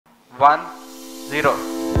1, 0.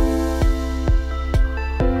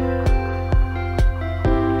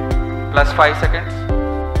 Plus 5 seconds.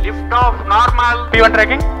 Lift off normal. P1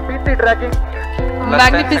 tracking. PT tracking.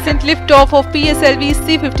 Magnificent lift-off of PSLV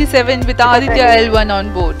C-57 with Aditya L1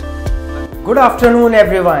 on board. Good afternoon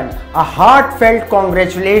everyone. A heartfelt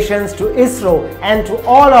congratulations to ISRO and to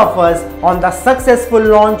all of us on the successful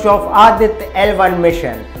launch of Aditya L1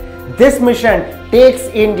 mission. This mission takes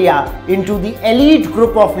India into the elite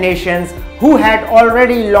group of nations who had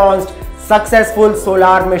already launched successful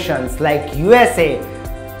solar missions like USA,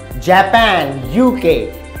 Japan,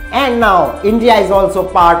 UK, and now India is also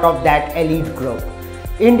part of that elite group.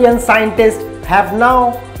 Indian scientists have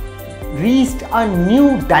now reached a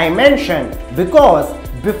new dimension because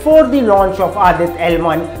before the launch of Aditya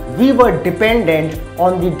L1 we were dependent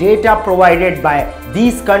on the data provided by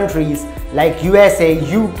these countries like USA,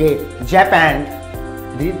 UK, Japan,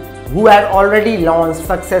 who had already launched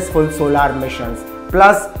successful solar missions.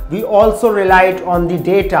 Plus, we also relied on the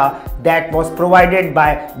data that was provided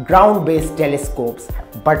by ground-based telescopes.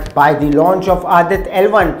 But by the launch of Aditya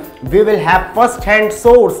L1, we will have first-hand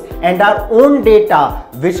source and our own data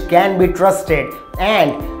which can be trusted,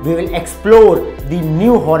 and we will explore the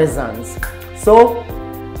new horizons. So,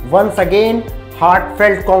 once again,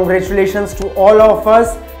 heartfelt congratulations to all of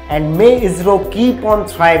us, and may ISRO keep on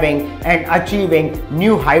thriving and achieving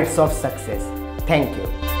new heights of success. Thank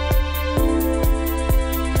you.